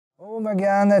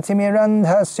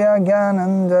Jnanatimirandhasya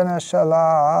Jnanandana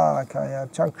Shalakaya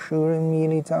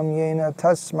Chakshurimilitam Yena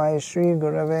Tasmai Shri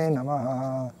Gurave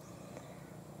Namaha.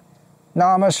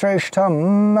 Namashreshtam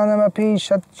Manamapi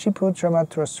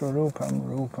Shatchiputramatra Surupam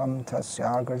Rupam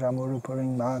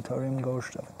Tasyagrajamurupurim Matarim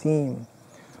Goshtavatim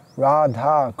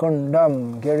Radha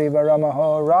Kundam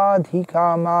Girivaramaho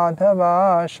Radhika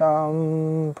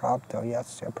Madhavasham Prapto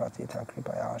Yasya Pratita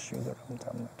Kripaya Shri Gurum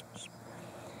Tam Natos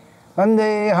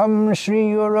Vandeham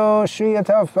Shri Guru Shri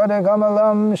Atafada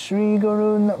Kamalam Shri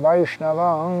Guru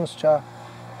Vaishnavanscha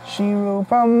Shri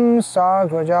Rupam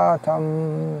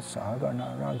Sagrajatam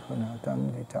Sagana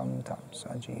Raghunatam Vitam Tam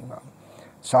Sajivam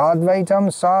Sadvaitam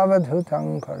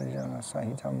Savadhutam Parijana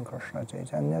Sahitam Krishna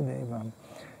Chaitanya Devam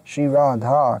Shri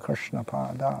Radha Krishna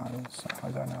Padan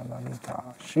Sahagana Lalita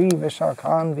Shri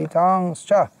Vishakhan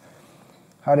Vitangscha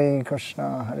Hare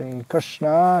Krishna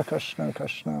Krishna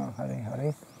Krishna Hare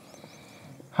Hare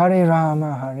Hare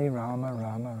Rama Rama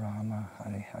Rama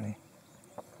Hare Hare.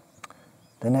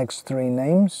 The next three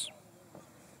names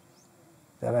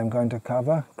that I'm going to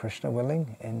cover, Krishna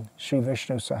willing, in Sri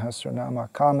Vishnu-sahasranama,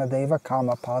 Kamadeva,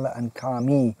 Kamapalah and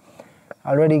Kami.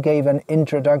 I already gave an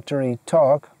introductory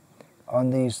talk on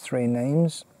these three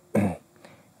names.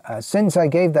 Since I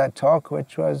gave that talk,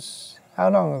 which was,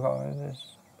 how long ago? It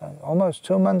was almost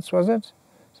 2 months, was it?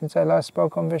 Since I last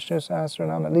spoke on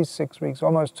Vishnu-sahasranama, at least 6 weeks,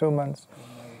 almost 2 months.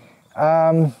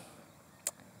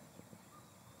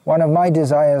 One of my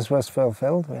desires was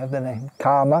fulfilled. We have the name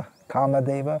Kama,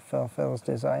 Kamadeva, fulfills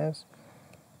desires.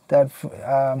 That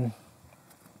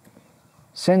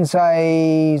since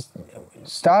I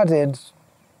started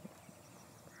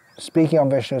speaking on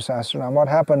Vishnu-sahasranama, what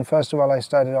happened, first of all, I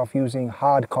started off using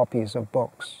hard copies of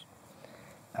books,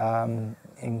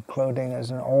 including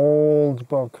as an old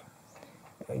book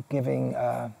giving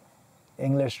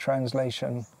English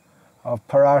translation of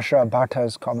Parashara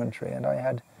Bhatta's commentary, and I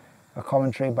had a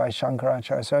commentary by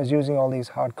Shankaracharya, so I was using all these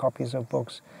hard copies of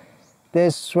books.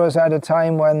 This was at a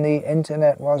time when the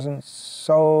internet wasn't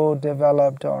so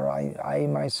developed, or I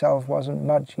myself wasn't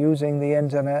much using the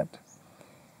internet.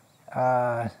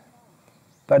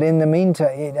 But in the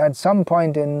meantime, at some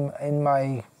point in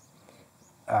my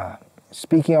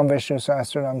speaking on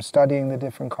Vishnu-sahasranama, studying the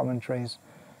different commentaries,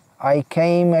 I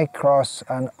came across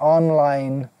an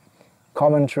online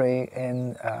commentary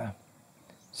in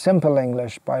simple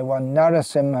English by one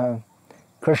Narasimha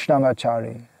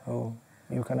Krishnamachari, who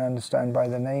you can understand by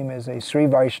the name is a Sri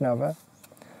Vaishnava.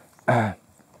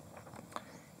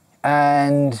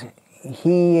 And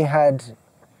he had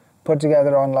put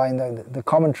together online the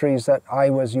commentaries that I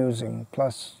was using,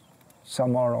 plus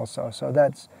some more also. So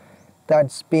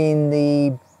that's been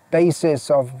the basis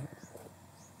of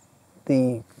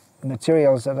the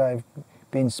materials that I've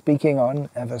been speaking on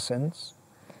ever since.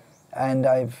 And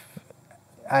I've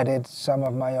added some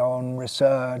of my own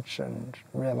research and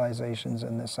realizations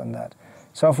and this and that.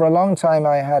 So for a long time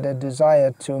I had a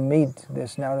desire to meet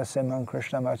this Narasimha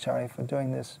Krishnamachari for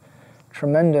doing this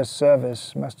tremendous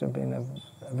service. Must have been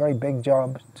a very big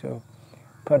job to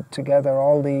put together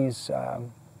all these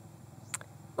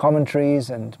commentaries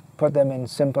and put them in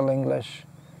simple English,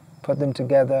 put them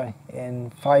together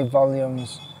in 5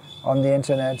 volumes on the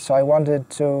internet. So I wanted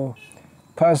to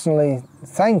personally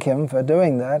thank him for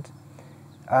doing that.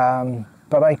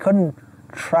 But I couldn't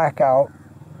track out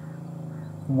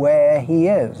where he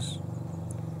is.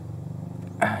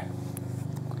 I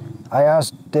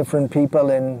asked different people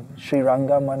in Sri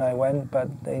Rangam when I went,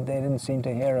 but they didn't seem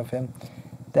to hear of him.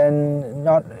 Then,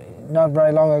 not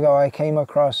very long ago, I came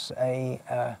across a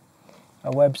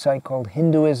website called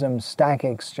Hinduism Stack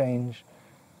Exchange,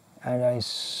 and I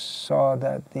saw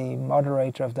that the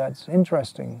moderator of that's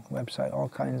interesting website, all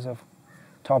kinds of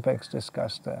topics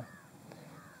discussed there.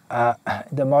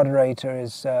 The moderator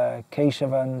is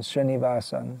Keshavan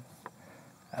Srinivasan,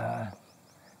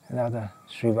 another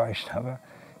Sri Vaishnava.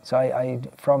 So I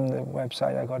from the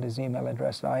website I got his email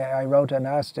address. I wrote and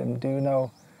asked him, do you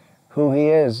know who he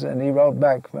is? And he wrote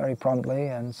back very promptly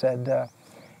and said,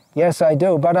 yes, I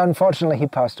do, but unfortunately he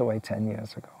passed away 10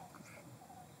 years ago.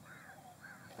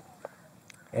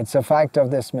 It's a fact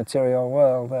of this material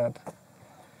world that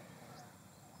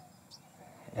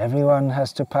everyone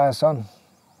has to pass on.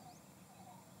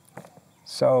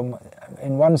 So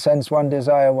in one sense, one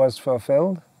desire was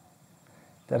fulfilled,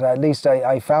 that at least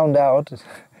I found out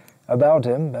about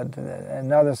him, but in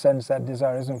another sense that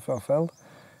desire isn't fulfilled.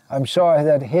 I'm sure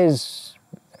that his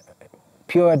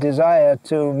pure desire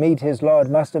to meet his Lord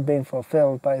must have been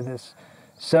fulfilled by this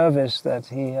service that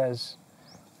he has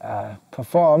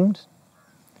performed.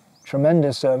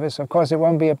 Tremendous service. Of course, it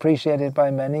won't be appreciated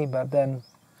by many, but then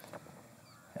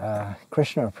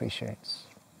Krishna appreciates.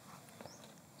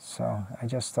 So I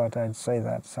just thought I'd say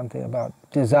that, something about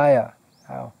desire.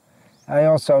 How I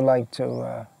also like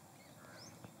to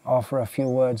offer a few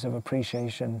words of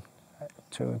appreciation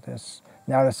to this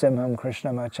Narasimham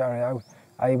Krishnamacharya.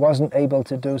 I wasn't able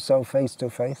to do so face to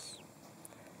face.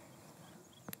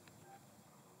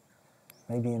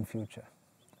 Maybe in future.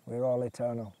 We're all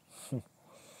eternal.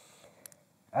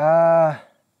 Yeah,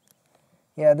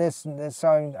 this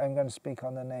song, I'm going to speak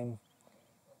on the name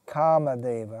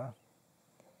Kamadeva.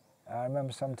 I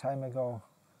remember some time ago,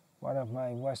 one of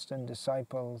my Western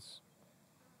disciples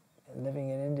living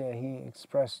in India, he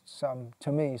expressed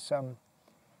to me some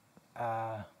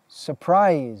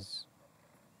surprise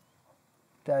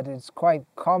that it's quite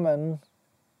common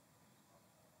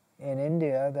in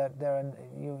India that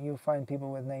you find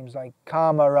people with names like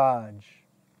Kamaraj.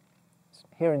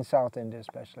 Here in South India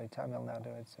especially, Tamil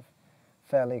Nadu, it's a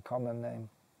fairly common name.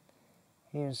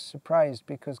 He was surprised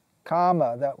because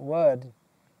Kama, that word,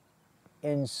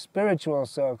 in spiritual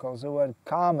circles, the word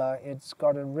Kama, it's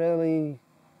got a really,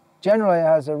 generally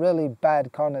has a really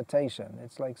bad connotation.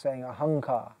 It's like saying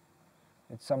ahankar.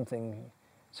 It's something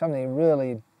you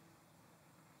really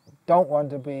don't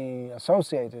want to be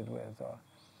associated with. Or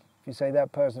if you say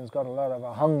that person's got a lot of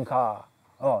ahankar,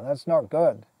 oh, that's not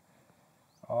good.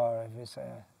 Or if you say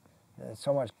there's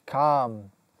so much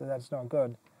calm, that's not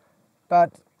good.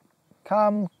 But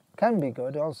calm can be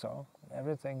good also.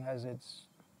 Everything has its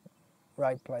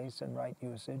right place and right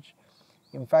usage.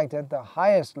 In fact, at the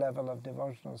highest level of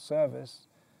devotional service,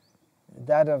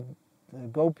 that of the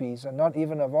gopis, and not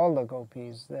even of all the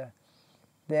gopis,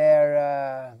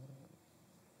 their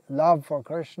love for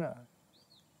Krishna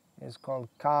is called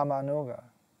kamanuga,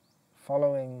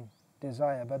 following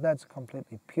desire, but that's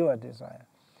completely pure desire.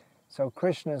 So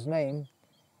Krishna's name,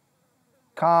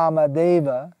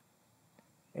 Kamadeva,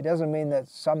 it doesn't mean that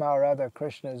somehow or other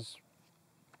Krishna's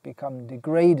become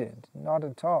degraded, not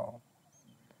at all.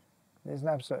 There's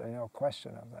absolutely no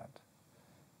question of that.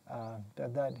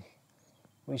 But that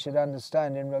we should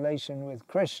understand in relation with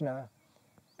Krishna,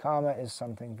 Kama is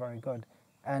something very good.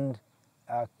 And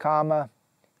Kamadeva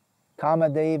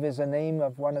is a name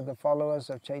of one of the followers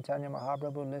of Chaitanya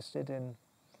Mahaprabhu listed in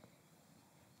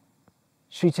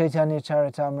Sri Chaitanya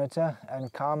Charitamrita,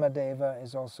 and Kamadeva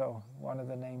is also one of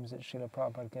the names that Srila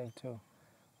Prabhupada gave to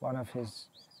one of his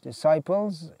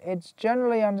disciples. It's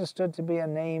generally understood to be a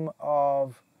name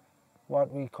of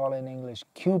what we call in English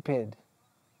Cupid,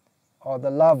 or the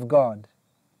love god.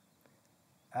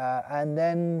 And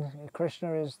then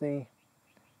Krishna is the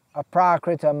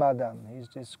Aprakrita Madam. He's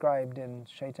described in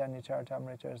Chaitanya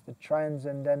Charitamrita as the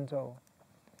transcendental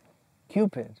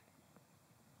Cupid,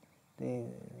 the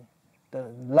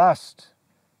lust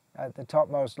at the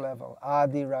topmost level,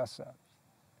 Adi Rasa,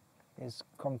 is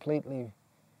completely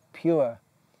pure.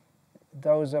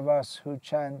 Those of us who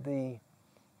chant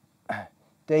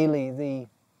daily the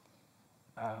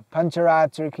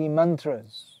Pancharatriki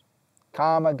mantras,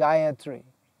 Kama Gayatri,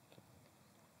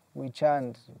 we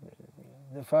chant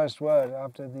the first word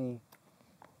after the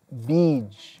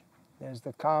Bij. There's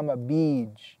the Kama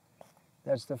Bij.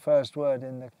 That's the first word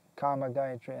in the Kama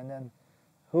Gayatri. And then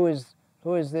who is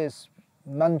this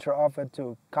mantra offered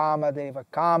to? Kamadeva,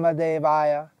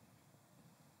 Kamadevaya,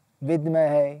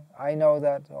 Vidmehe, I know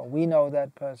that, or we know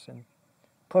that person.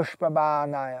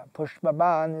 Pushpabanaya.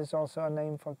 Pushpaban is also a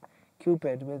name for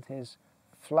Cupid with his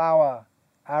flower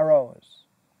arrows.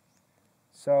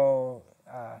 So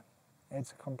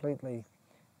it's a completely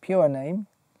pure name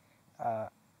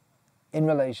in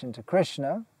relation to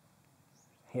Krishna,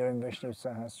 here in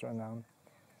Vishnu-sahasranama.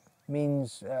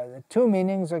 Means the two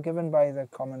meanings are given by the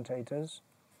commentators,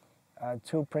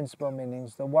 two principal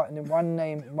meanings. The one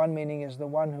meaning is the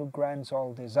one who grants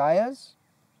all desires,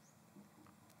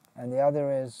 and the other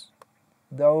is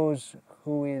those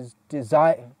who is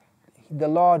the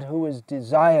Lord who is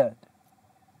desired.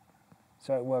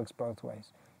 So it works both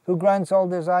ways. Who grants all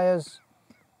desires?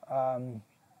 Srila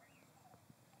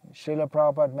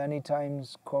Prabhupada many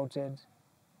times quoted,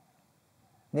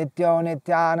 Nityo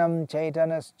nityanam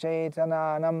chaitanas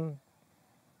chaitananam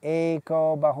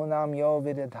eko bahunam yo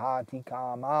vididhati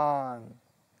kaman.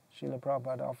 Srila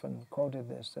Prabhupada often quoted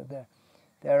this, that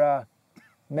there are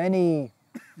many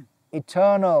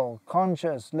eternal,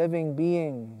 conscious, living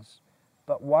beings,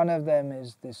 but one of them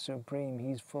is the Supreme.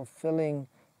 He's fulfilling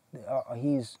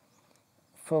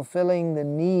the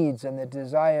needs and the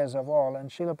desires of all. And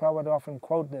Srila Prabhupada often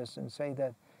quote this and say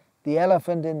that the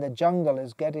elephant in the jungle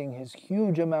is getting his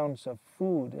huge amounts of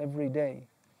food every day.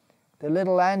 The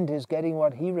little ant is getting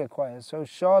what he requires. So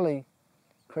surely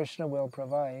Krishna will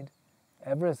provide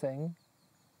everything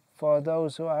for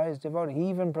those who are his devotees. He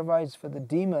even provides for the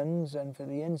demons and for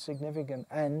the insignificant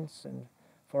ants and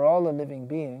for all the living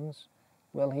beings.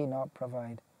 Will he not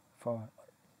provide for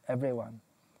everyone?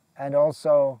 And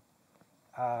also,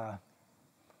 Srila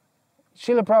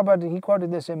Prabhupada, he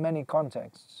quoted this in many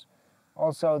contexts.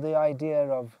 Also the idea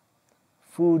of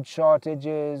food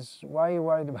shortages. Why are you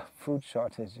worried about food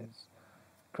shortages?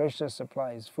 Krishna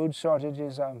supplies. Food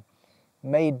shortages are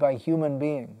made by human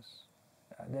beings.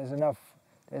 There's enough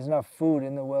food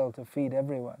in the world to feed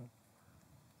everyone.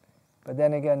 But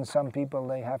then again, some people,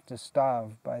 they have to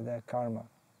starve by their karma.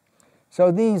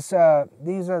 So these are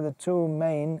the two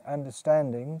main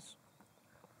understandings.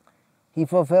 He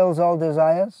fulfills all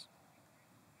desires.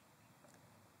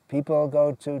 People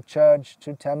go to church,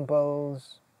 to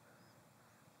temples,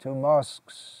 to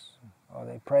mosques, or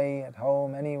they pray at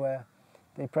home, anywhere.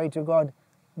 They pray to God.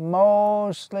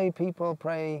 Mostly people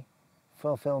pray,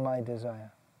 fulfill my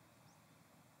desire.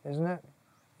 Isn't it?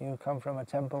 You come from a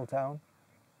temple town.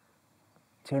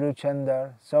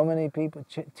 Tiruchendur, so many people,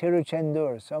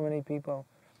 Tiruchendur, so many people,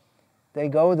 they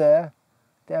go there,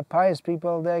 they're pious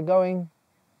people, they're going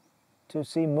to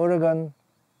see Murugan,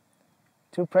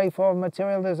 to pray for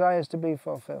material desires to be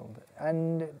fulfilled.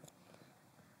 And it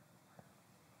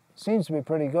seems to be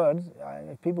pretty good.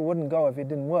 People wouldn't go if it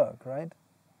didn't work, right?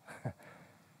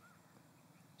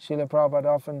 Srila Prabhupada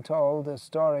often told the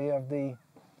story of the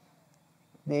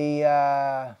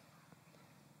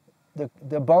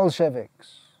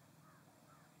Bolsheviks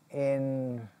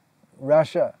in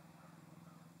Russia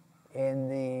in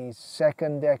the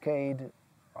second decade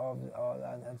of,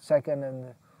 second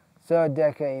and third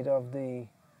decade of the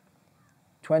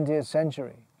 20th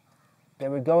century. They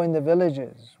would go in the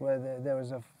villages where there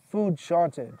was a food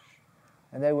shortage,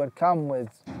 and they would come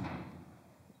with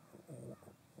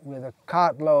a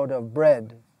cartload of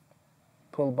bread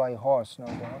pulled by horse, no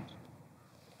doubt.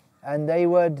 And they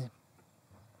would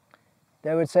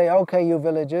say, okay, you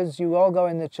villagers, you all go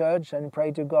in the church and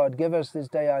pray to God, give us this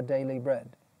day our daily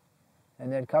bread.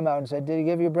 And they'd come out and say, did he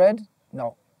give you bread?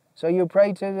 No. So you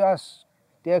pray to us,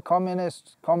 dear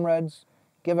communist comrades,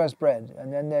 give us bread.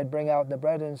 And then they'd bring out the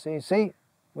bread and say, see,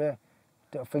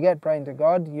 forget praying to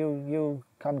God, you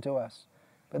come to us.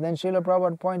 But then Srila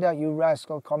Prabhupada would point out, you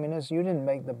rascal communists, you didn't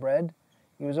make the bread.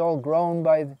 It was all grown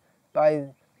by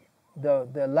the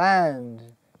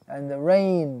land and the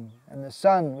rain and the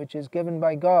sun, which is given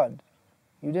by God.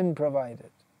 You didn't provide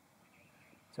it.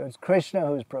 So it's Krishna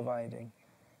who's providing.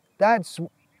 That's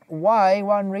why,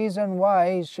 one reason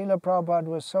why Srila Prabhupada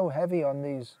was so heavy on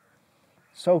these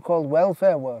so-called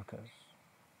welfare workers.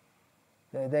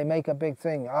 They make a big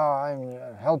thing, I'm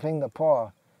helping the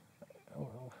poor.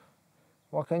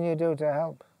 What can you do to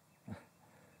help?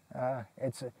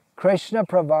 Krishna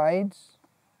provides.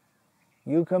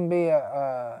 You can be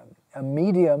a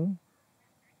medium,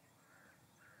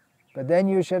 but then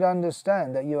you should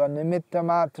understand that you are nimitta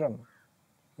matram.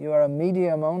 You are a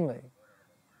medium only.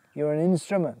 You are an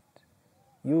instrument.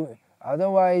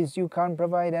 Otherwise you can't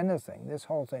provide anything. This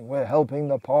whole thing, we're helping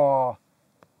the poor.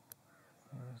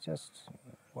 It's just,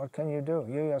 what can you do?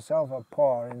 You yourself are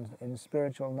poor in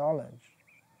spiritual knowledge.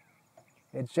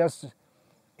 It's just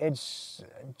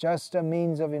a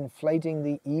means of inflating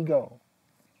the ego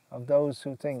of those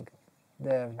who think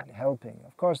they're helping.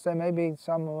 Of course, there may be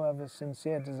some who have a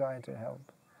sincere desire to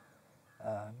help,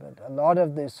 but a lot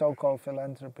of this so-called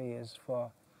philanthropy is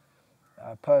for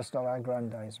personal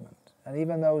aggrandizement. And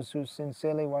even those who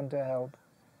sincerely want to help,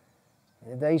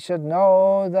 they should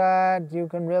know that you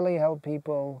can really help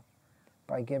people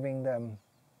by giving them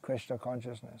Krishna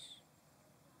consciousness,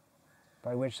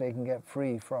 by which they can get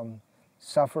free from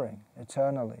suffering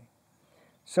eternally.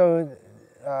 So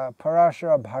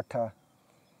Parashara Bhatta,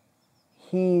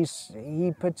 he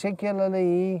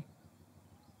particularly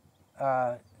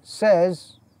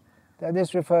says that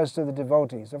this refers to the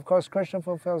devotees. Of course, Krishna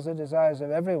fulfills the desires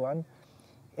of everyone.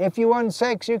 If you want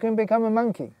sex, you can become a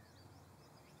monkey.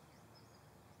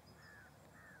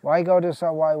 Why go to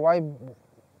so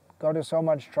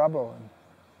much trouble and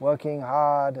working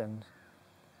hard and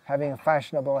having a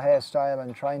fashionable hairstyle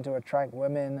and trying to attract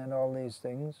women and all these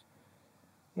things?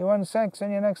 You want sex,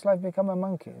 in your next life become a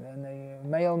monkey. And the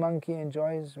male monkey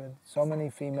enjoys with so many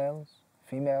females.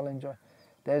 Female enjoy.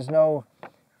 There's no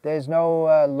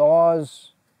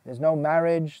laws. There's no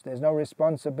marriage. There's no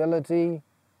responsibility.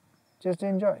 Just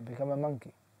enjoy. Become a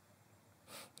monkey.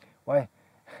 Why?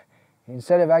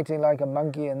 Instead of acting like a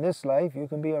monkey in this life, you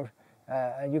can be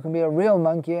a real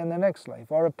monkey in the next life,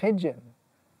 or a pigeon.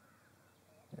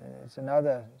 It's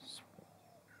another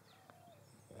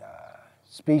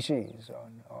species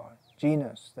or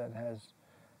genus that has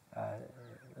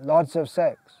lots of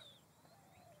sex.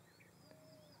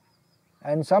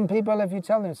 And some people, if you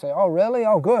tell them, say, oh really?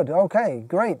 Oh good, okay,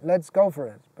 great, let's go for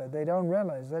it. But they don't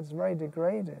realize that's very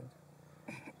degraded.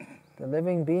 The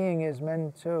living being is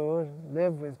meant to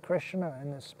live with Krishna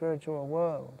in the spiritual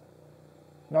world,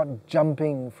 not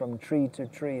jumping from tree to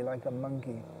tree like a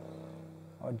monkey,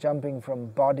 or jumping from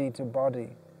body to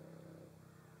body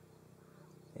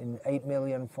in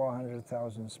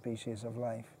 8,400,000 species of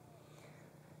life.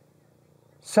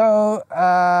 So,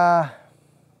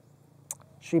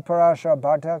 Sri Parashara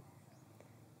Bhatta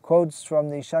quotes from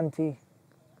the Shanti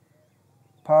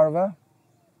Parva,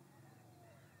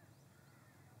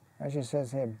 as she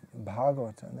says here,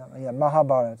 Mahabharata,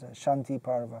 Shanti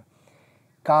Parva.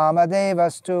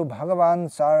 Kamadevastu Bhagavan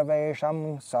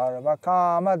Sarvesham Sarva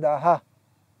Kamadaha.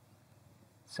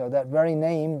 So that very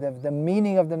name, the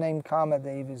meaning of the name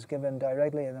Kamadev is given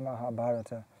directly in the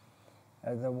Mahabharata.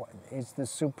 It's the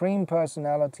Supreme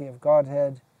Personality of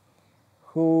Godhead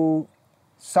who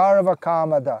Sarva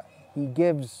Kamada, he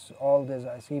gives all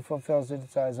desires, he fulfills the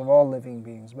desires of all living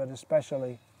beings, but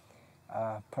especially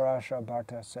Parashara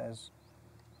Bhatta says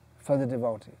for the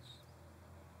devotees.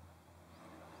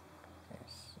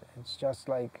 It's just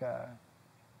like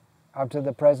up to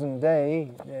the present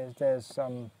day, there's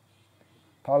some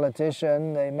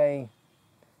politician, they might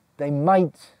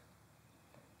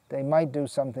do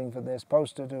something they're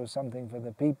supposed to do something for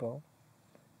the people,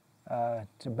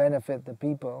 to benefit the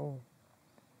people,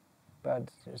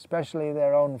 but especially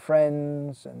their own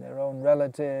friends and their own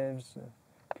relatives,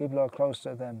 people who are close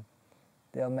to them,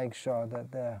 they'll make sure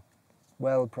that they're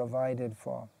well provided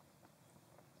for.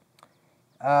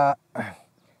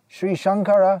 Sri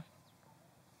Shankara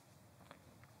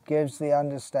gives the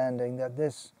understanding that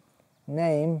this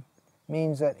name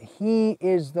means that he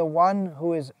is the one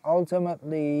who is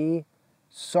ultimately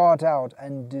sought out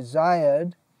and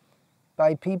desired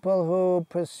by people who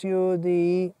pursue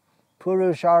the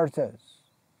Purusharthas,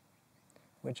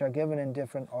 which are given in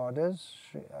different orders.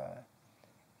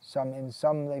 In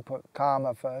some they put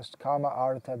Kama first, Kama,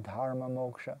 Artha, Dharma,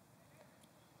 Moksha.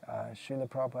 Srila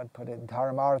Prabhupada put it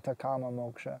Dharma, Artha, Kama,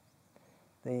 Moksha.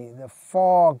 The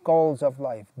four goals of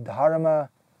life. Dharma,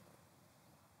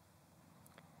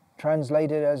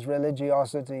 translated as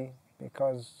religiosity,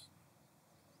 because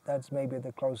that's maybe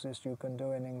the closest you can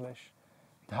do in English.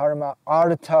 Dharma,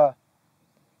 Artha,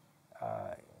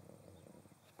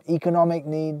 economic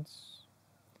needs.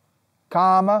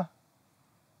 Kama,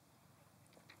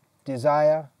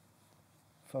 desire,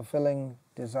 fulfilling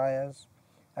desires.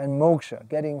 And moksha,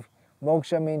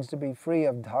 moksha means to be free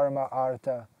of dharma,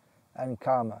 artha, and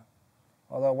kama.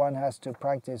 Although one has to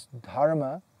practice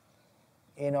dharma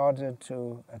in order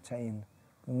to attain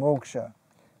moksha.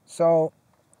 So,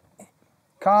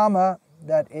 kama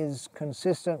that is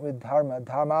consistent with dharma,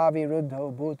 dharma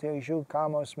viruddho bhuteshu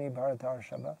kamosmi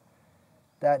bharatarshava,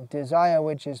 that desire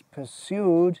which is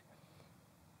pursued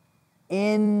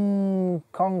in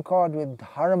concord with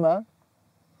dharma,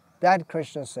 that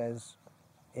Krishna says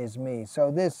is me.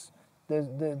 So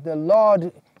the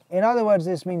Lord, in other words,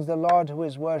 this means the Lord who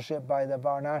is worshipped by the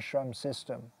Varnashram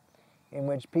system, in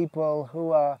which people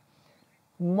who are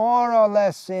more or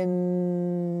less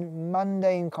in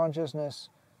mundane consciousness,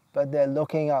 but they're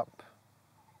looking up.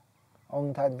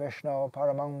 Om Tad Vishnu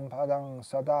Paramam Padang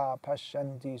Sada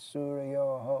Pashyanti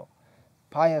Suryoho.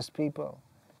 Pious people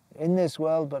in this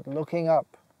world, but looking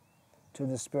up to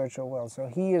the spiritual world. So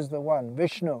he is the one,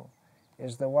 Vishnu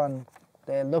is the one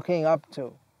they're looking up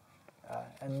to.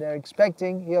 And they're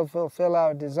expecting he'll fulfill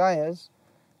our desires,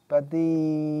 but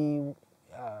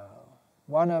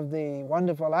one of the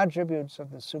wonderful attributes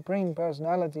of the Supreme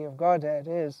Personality of Godhead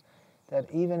is that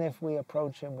even if we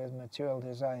approach him with material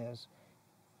desires,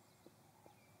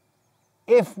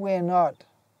 if we're not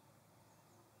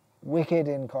wicked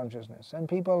in consciousness, and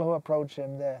people who approach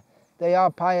him, they are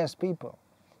pious people,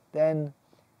 then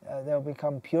they'll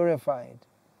become purified.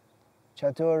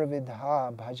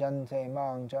 Chaturvidha bhajante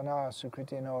mang jana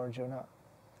sukritino arjuna.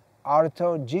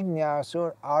 Artho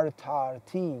jignasur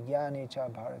artharti jnani cha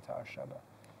bharatarshava.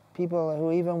 People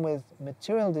who even with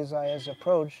material desires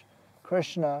approach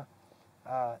Krishna,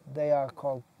 they are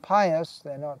called pious,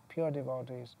 they're not pure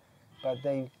devotees, but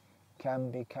they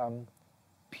can become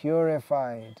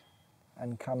purified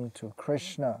and come to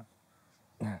Krishna.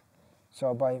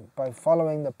 So by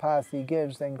following the path he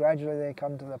gives, then gradually they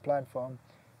come to the platform.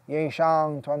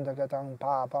 Yeshang tvantagatang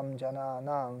papam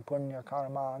jananang punya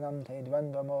karmanam te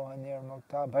dvandva moha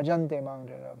nirmukta bhajante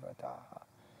mangravrataha.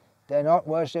 They're not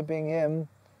worshipping him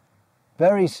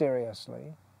very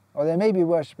seriously, or they may be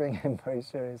worshipping him very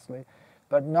seriously,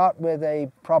 but not with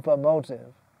a proper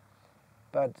motive.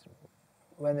 But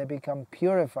when they become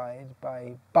purified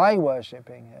by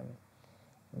worshipping him,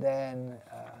 then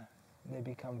they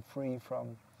become free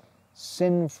from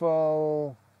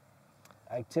sinful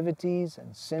activities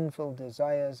and sinful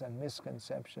desires and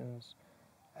misconceptions,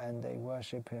 and they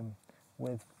worship him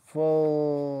with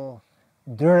full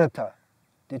dhrita,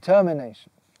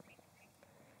 determination.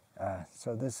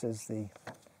 So this is the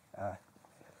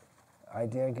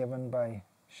idea given by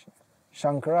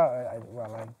Shankara.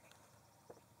 I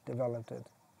developed it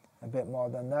a bit more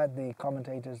than that. The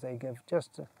commentators, they give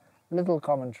just a little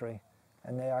commentary,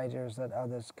 and the idea is that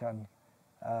others can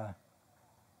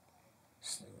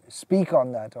speak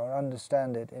on that or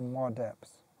understand it in more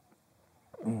depth.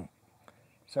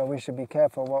 So we should be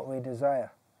careful what we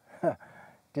desire.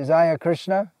 Desire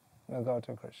Krishna, we'll go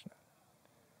to Krishna.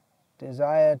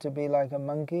 Desire to be like a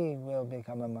monkey, we'll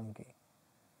become a monkey.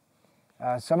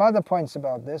 Some other points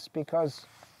about this, because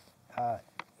I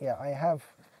have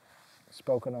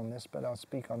spoken on this, but I'll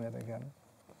speak on it again.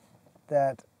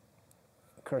 That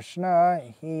Krishna,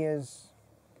 he is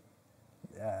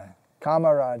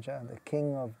Kamaraja, the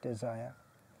king of desire,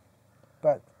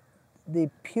 but the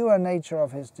pure nature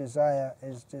of his desire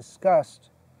is discussed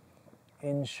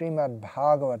in Srimad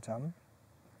Bhagavatam,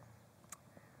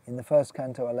 in the first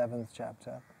canto, 11th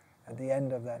chapter, at the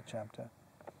end of that chapter,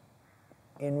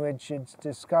 in which it's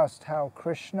discussed how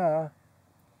Krishna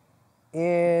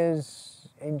is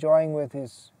enjoying with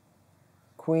his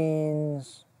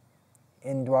queens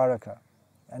in Dwaraka.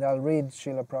 And I'll read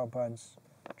Srila Prabhupada's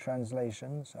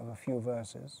translations of a few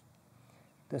verses.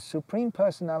 The Supreme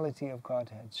Personality of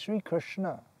Godhead, Sri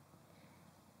Krishna,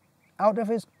 out of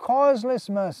his causeless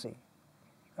mercy,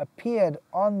 appeared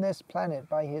on this planet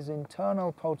by his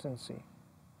internal potency.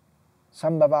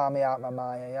 Sambhavami Atma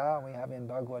Mayaya, we have in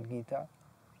Bhagavad Gita.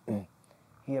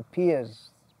 He appears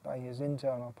by his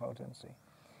internal potency.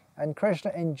 And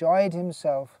Krishna enjoyed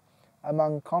himself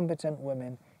among competent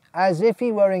women as if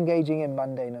he were engaging in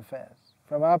mundane affairs.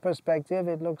 From our perspective,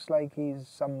 it looks like he's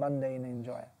some mundane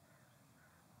enjoyer.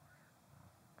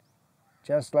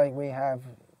 Just like we have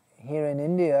here in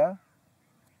India,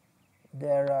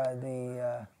 there are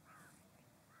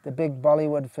the big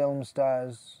Bollywood film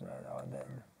stars, the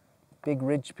big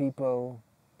rich people.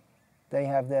 They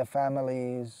have their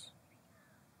families,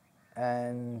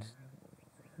 and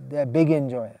they're big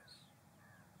enjoyers.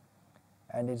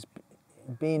 And it's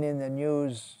been in the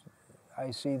news.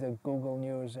 I see the Google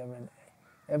News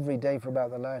every day for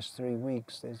about the last 3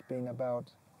 weeks. There's been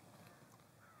about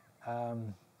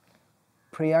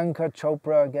Priyanka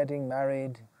Chopra getting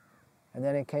married, and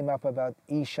then it came up about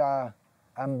Isha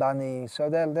Ambani. So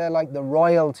they're like the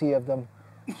royalty of them.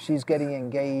 She's getting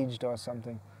engaged or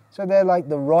something. So they're like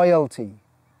the royalty.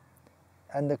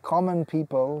 And the common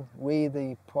people, we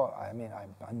the poor, I mean,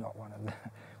 I'm not one of them,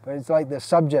 but it's like the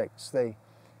subjects. They're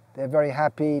very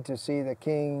happy to see the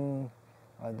king,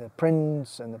 or the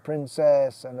prince and the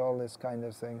princess and all this kind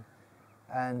of thing.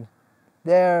 And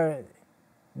they're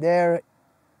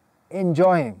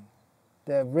enjoying.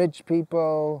 They're rich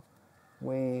people.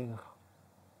 We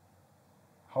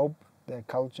hope they're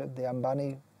cultured. The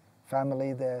Ambani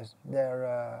family, they're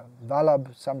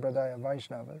Vallabh Sampradaya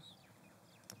Vaishnavas,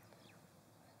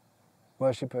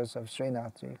 worshippers of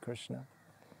Srinathji, Krishna.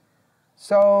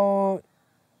 So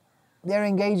they're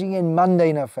engaging in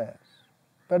mundane affairs,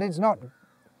 but it's not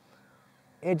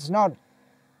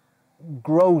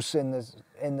gross in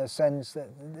the sense that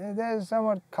they're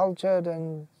somewhat cultured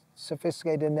and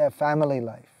sophisticated in their family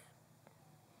life.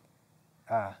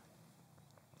 But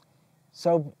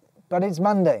it's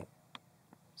mundane.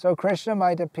 So Krishna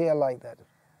might appear like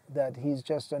that he's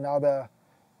just another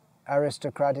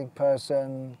aristocratic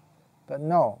person, but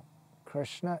no,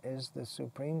 Krishna is the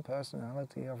Supreme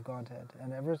Personality of Godhead,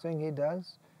 and everything he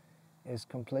does is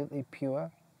completely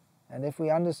pure. And if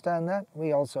we understand that,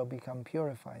 we also become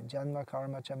purified. Janma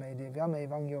karma cha me divyam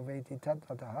evang yo veti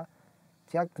tattvatah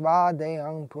tyaktva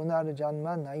deyang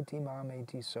punarjanma naiti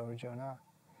mameti sorjana.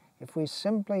 If we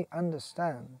simply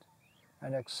understand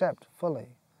and accept fully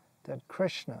that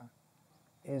Krishna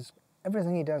is,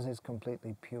 everything he does is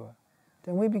completely pure,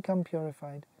 then we become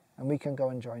purified and we can go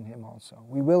and join him also.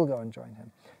 We will go and join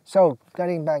him. So,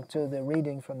 getting back to the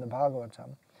reading from the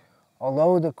Bhagavatam,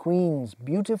 although the queen's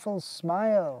beautiful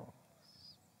smiles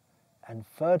and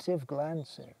furtive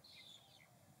glances,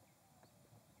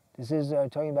 this is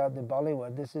talking about the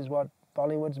Bollywood, this is what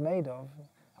Bollywood's made of,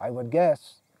 I would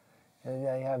guess.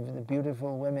 They have the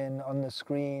beautiful women on the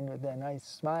screen with their nice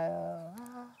smile.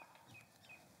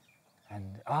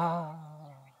 And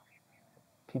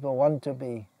people want to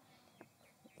be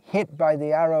hit by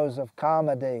the arrows of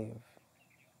Kamadeva,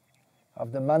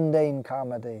 of the mundane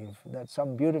Kamadeva, that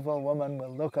some beautiful woman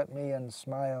will look at me and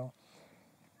smile.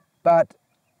 But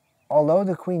although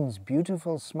the queen's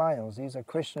beautiful smiles, these are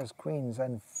Krishna's queens,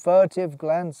 and furtive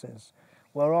glances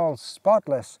were all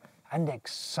spotless and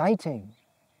exciting.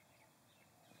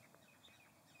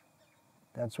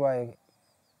 That's why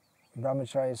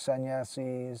brahmachari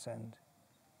sannyasis and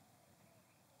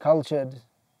cultured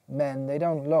men, they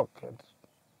don't look at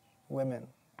women.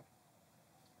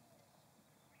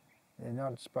 They're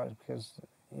not supposed, because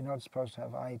you're not supposed to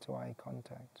have eye-to-eye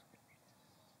contact,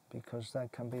 because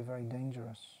that can be very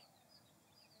dangerous.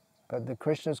 But the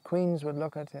Krishna's queens would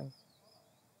look at him.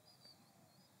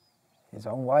 His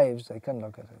own wives, they can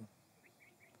look at him.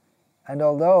 And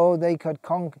although they could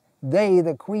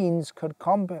the queens, could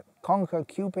conquer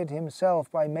Cupid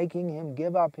himself by making him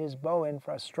give up his bow in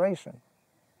frustration.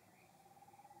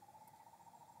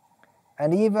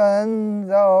 And even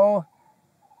though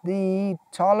the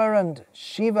tolerant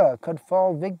Shiva could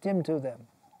fall victim to them,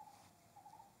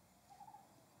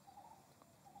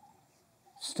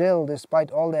 still,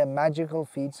 despite all their magical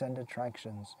feats and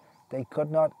attractions, they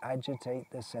could not agitate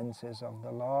the senses of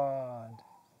the Lord.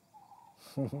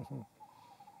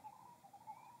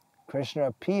 Krishna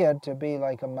appeared to be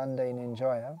like a mundane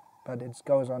enjoyer, but it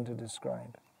goes on to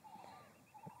describe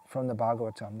from the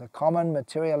Bhagavatam. The common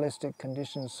materialistic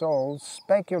conditioned souls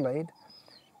speculate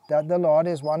that the Lord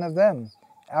is one of them.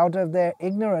 Out of their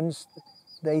ignorance,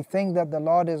 they think that the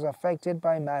Lord is affected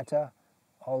by matter,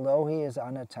 although he is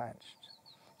unattached.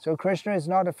 So Krishna is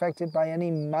not affected by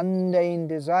any mundane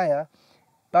desire,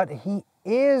 but he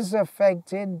is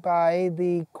affected by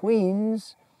the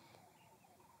queens,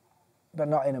 but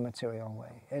not in a material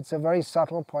way. It's a very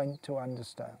subtle point to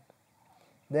understand.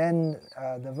 Then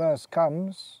the verse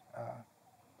comes,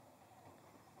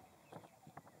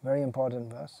 very important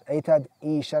verse, Etad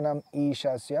ishanam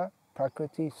ishasya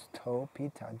prakriti stopi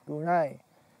tad gunai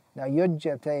na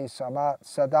yujyate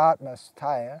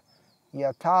sadatmastaya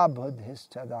yata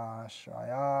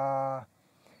buddhistadashraya.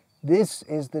 This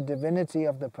is the divinity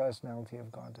of the personality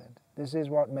of Godhead. This is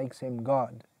what makes him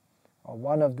God, or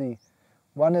one of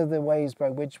the ways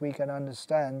by which we can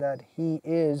understand that he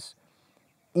is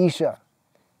Isha,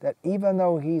 that even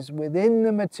though he's within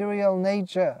the material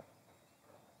nature,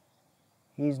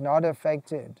 he's not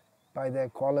affected by their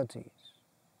qualities.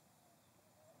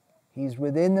 He's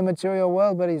within the material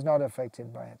world, but he's not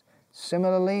affected by it.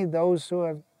 Similarly, those who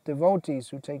are devotees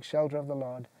who take shelter of the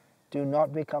Lord do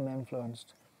not become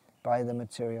influenced by the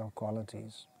material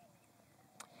qualities.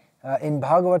 In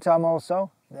Bhagavatam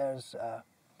also, there's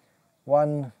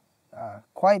one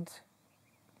quite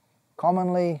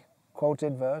commonly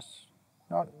quoted verse,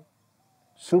 not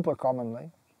super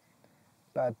commonly,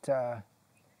 but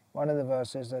one of the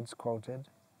verses that's quoted,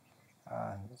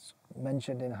 it's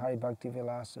mentioned in Hari Bhakti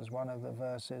Vilas as one of the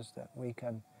verses that we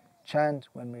can chant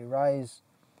when we rise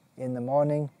in the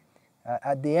morning.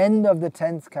 At the end of the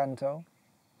 10th canto,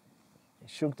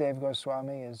 Shukdev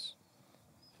Goswami is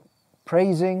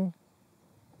praising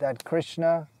that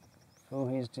Krishna, who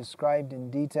he's described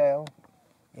in detail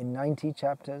in 90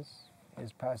 chapters,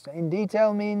 is past. In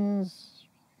detail means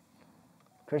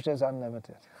Krishna is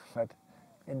unlimited, but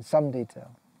in some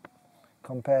detail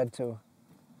compared to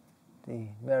the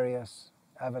various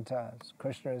avatars.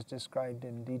 Krishna is described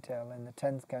in detail in the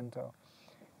 10th canto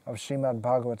of Srimad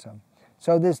Bhagavatam.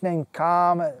 So this name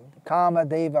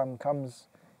Kamadevam comes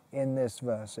in this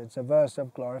verse. It's a verse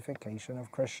of glorification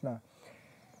of Krishna.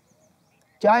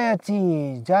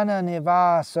 Jayati jana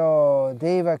nivaso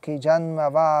devaki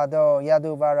janmavado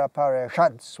yaduvara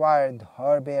pareshat sward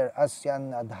harbir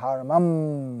asyan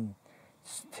adharmam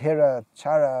sthira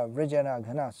chara vrijana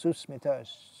ghana susmita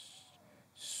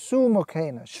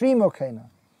sumukena shrimukena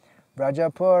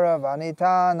Brajapura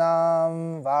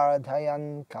vanitanam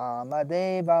vardhayan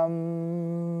kamadevam.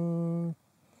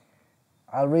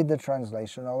 I'll read the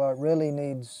translation, although it really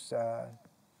needs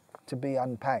to be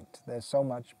unpacked. There's so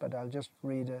much, but I'll just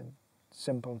read a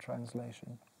simple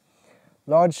translation.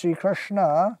 Lord Sri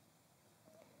Krishna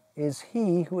is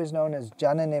he who is known as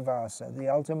Jananivasa, the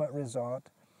ultimate resort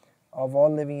of all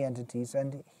living entities,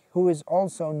 and who is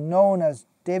also known as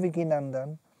Devaki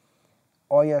Nandan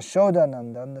or Yashoda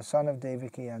Nandan, the son of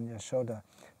Devaki and Yashoda.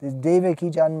 This Devaki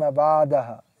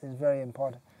Janmavadaha is a very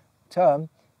important term,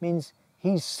 means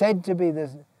he's said to be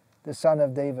the son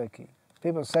of Devaki.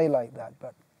 People say like that,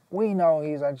 but we know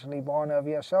he's actually born of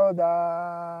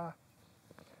Yashoda.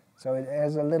 So it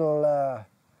has a little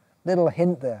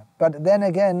hint there. But then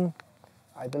again,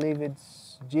 I believe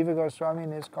it's Jiva Goswami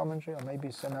in his commentary, or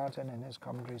maybe Sanatan in his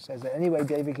commentary, says that anyway,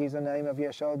 Devaki is the name of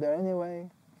Yashoda anyway.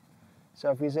 So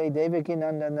if we say Devaki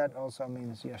Nandan, that also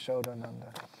means Yashoda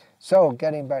Nanda. So,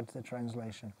 getting back to the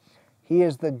translation. He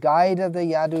is the guide of the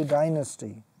Yadu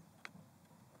dynasty.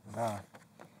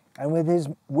 And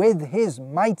with his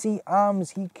mighty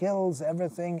arms he kills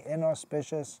everything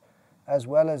inauspicious, as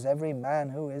well as every man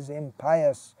who is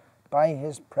impious. By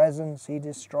his presence he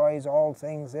destroys all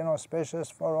things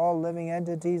inauspicious for all living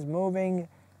entities, moving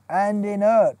and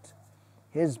inert.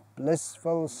 His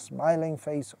blissful smiling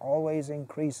face always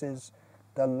increases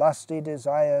the lusty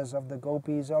desires of the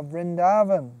gopis of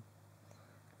Vrindavan.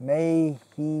 May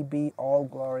he be all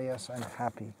glorious and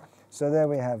happy. So there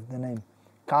we have the name.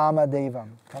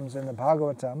 Kamadevam comes in the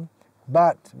Bhagavatam,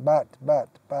 but.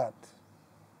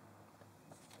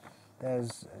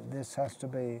 This has to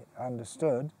be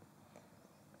understood,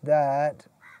 that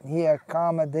here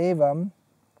Kamadevam,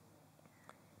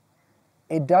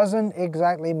 it doesn't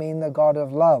exactly mean the god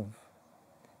of love.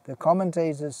 The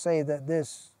commentators say that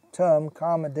this term,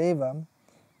 Kamadevam,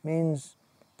 means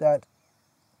that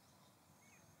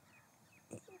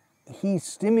he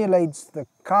stimulates the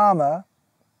Kama.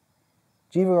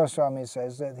 Jiva Goswami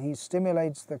says that he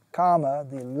stimulates the Kama,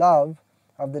 the love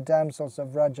of the damsels of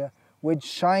Vraja, which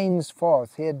shines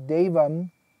forth. Here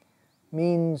Devam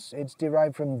means, it's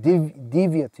derived from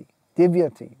divyati,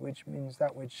 which means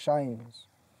that which shines.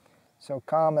 So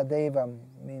Kamadevam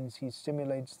means he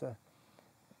stimulates the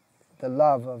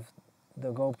love of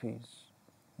the gopis.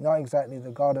 Not exactly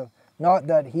the god of, not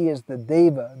that he is the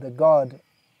Deva, the god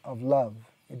of love.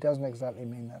 It doesn't exactly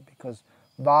mean that, because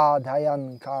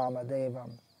Vadhayan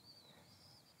Kamadevam.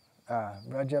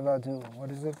 Vrajavatu, what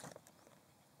is it?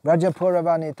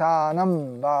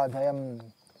 Vrajapuravanithanam Vadhayam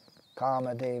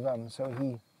Kamadevam. So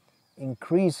he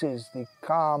increases the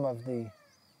calm of the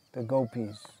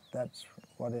gopis. That's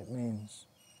what it means.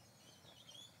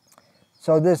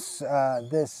 So this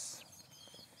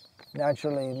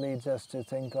naturally leads us to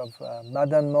think of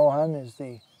Madan Mohan is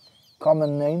the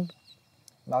common name.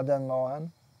 Madan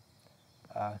Mohan.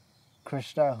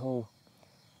 Krishna who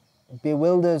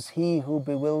bewilders, he who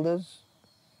bewilders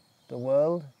the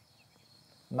world.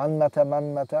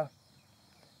 Manmata.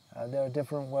 There are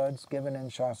different words given in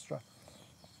Shastra.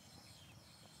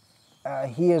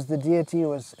 He is the deity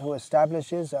who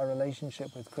establishes our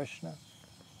relationship with Krishna.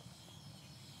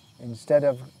 Instead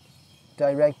of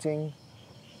directing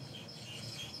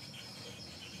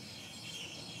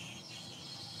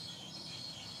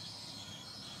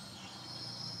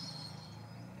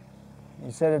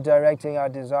our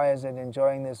desires and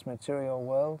enjoying this material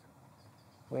world,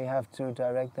 we have to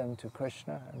direct them to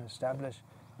Krishna and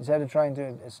instead of trying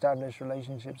to establish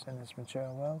relationships in this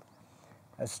material world,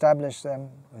 establish them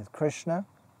with Krishna.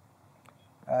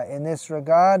 In this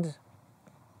regard,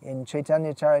 in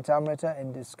Chaitanya Charitamrita,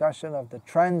 in discussion of the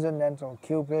transcendental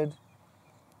Cupid,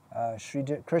 Sri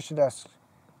Krishnadas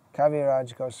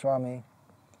Kaviraj Goswami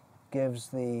gives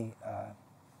the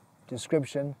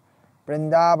description: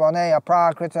 Vrindavane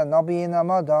aprakrita nobina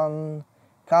madan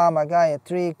kama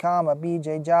gayatri kama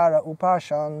bija jara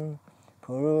upashan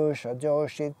purusha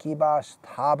joshit kibas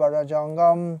thabara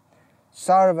jangam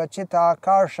sarva chitta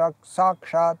karshak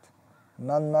sakshat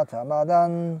manmata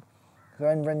madan. So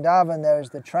in Vrindavan there is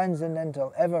the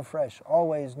transcendental, ever fresh,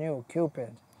 always new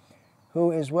Cupid,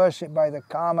 who is worshipped by the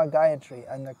Kama Gayatri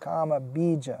and the Kama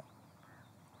Bija.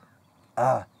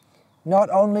 Not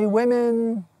only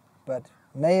women, but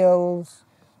males,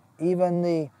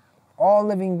 even all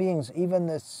living beings, even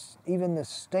the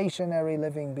stationary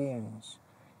living beings.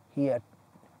 He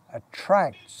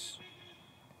attracts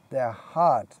their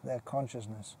heart, their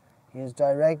consciousness. He is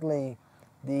directly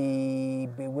the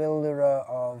bewilderer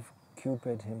of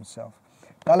Cupid himself.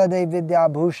 Baladev Vidya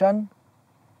Bhushan,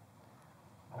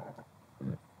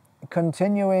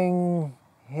 continuing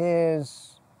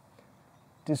his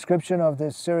description of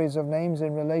this series of names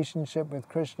in relationship with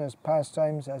Krishna's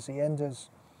pastimes as he enters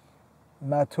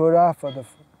Mathura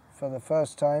for the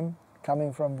first time,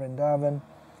 coming from Vrindavan.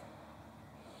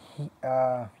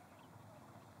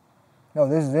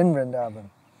 This is in Vrindavan.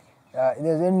 It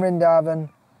is in Vrindavan,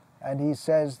 and he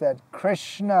says that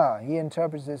Krishna, he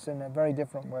interprets this in a very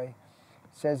different way,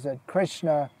 says that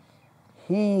Krishna,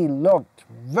 he looked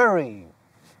very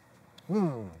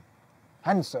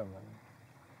handsome and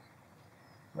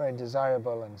very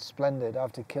desirable and splendid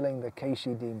after killing the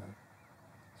Keshi demon.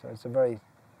 So it's a very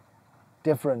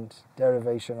different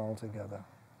derivation altogether.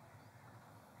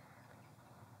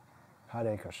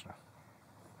 Hare Krishna.